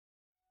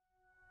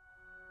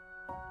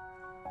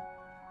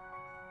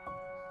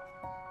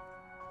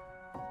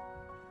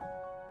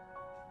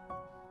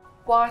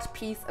What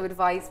piece of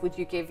advice would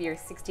you give your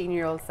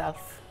 16-year-old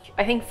self?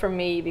 I think for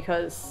me,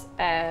 because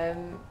I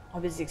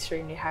was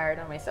extremely hard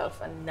on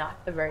myself and not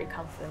a very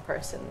confident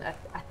person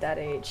at that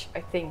age,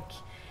 I think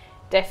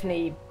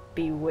definitely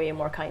be way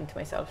more kind to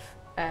myself,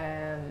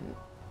 and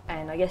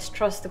I guess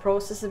trust the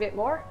process a bit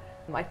more.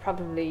 I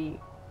probably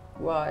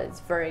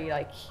was very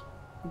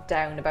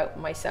down about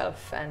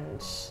myself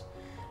and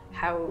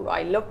how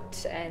I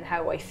looked and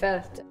how I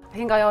felt. I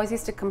think I always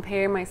used to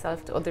compare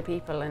myself to other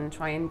people and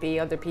try and be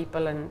other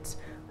people and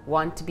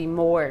want to be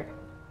more.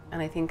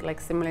 And I think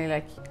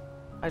similarly,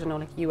 I don't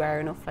know, you are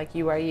enough,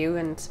 you are you.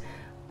 And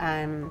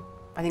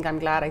I think I'm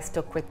glad I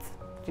stuck with,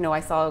 I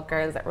saw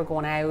girls that were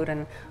going out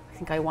and I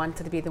think I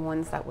wanted to be the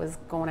ones that was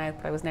going out,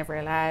 but I was never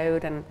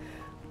allowed. And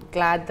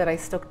glad that I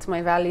stuck to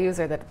my values,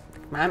 or that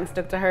Mum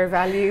stuck to her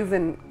values,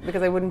 and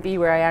because I wouldn't be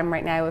where I am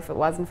right now if it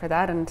wasn't for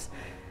that. And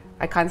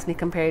I constantly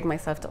compared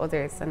myself to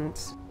others, and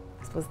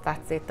I suppose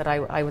that's it, that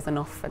I was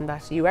enough and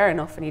that you are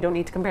enough and you don't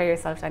need to compare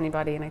yourself to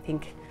anybody. And I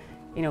think,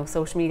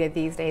 social media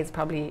these days is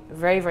probably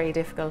very, very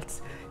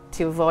difficult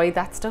to avoid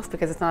that stuff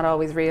because it's not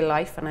always real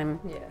life, and I'm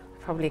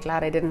probably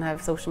glad I didn't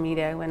have social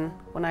media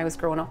when I was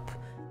growing up.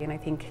 And I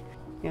think,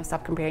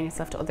 stop comparing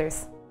yourself to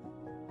others.